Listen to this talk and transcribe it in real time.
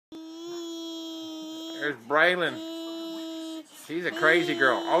There's Barelyn. She's a crazy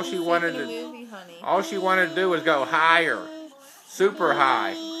girl. All she wanted to do was go higher, super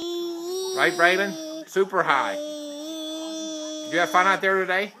high. Right, Barelyn? Super high. Did you have fun out there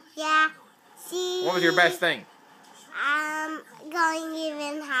today? Yeah. What was your best thing? Going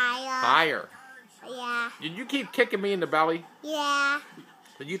even higher. Higher. Yeah. Did you keep kicking me in the belly? Yeah.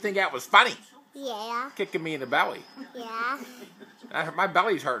 Did you think that was funny? Yeah. Kicking me in the belly. Yeah. My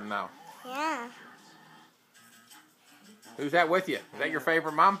belly's hurting now. Yeah. Who's that with you? Is that your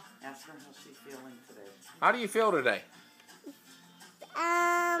favorite mom? Ask her how she's feeling today. How do you feel today?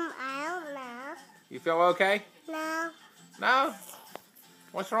 I don't know. You feel okay? No. No?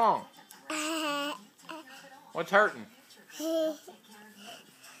 What's wrong? What's hurting?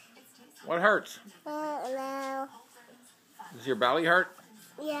 What hurts? No. Does your belly hurt?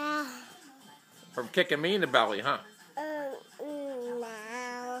 Yeah. From kicking me in the belly, huh? No.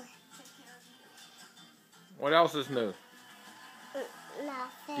 What else is new?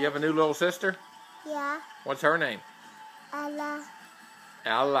 Nothing. You have a new little sister? Yeah. What's her name? Allah.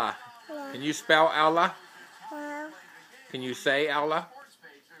 Allah. Yeah. Can you spell Allah? No. Can you say Allah?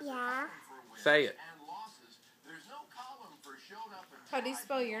 Yeah. Say it. How do you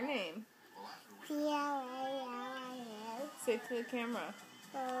spell your name? P-L-A-L-I-N. Say it to the camera.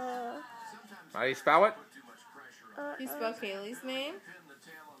 How do you spell it? Do you spell Kaylee's name?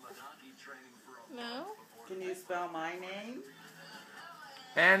 No? Can you spell my name?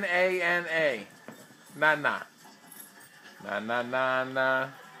 N-A-N-A. Na-na. Na-na-na-na.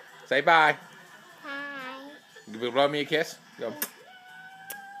 Say bye. Hi. You blow me a kiss? Go.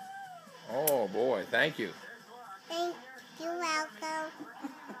 Oh, boy. Thank you. You're welcome.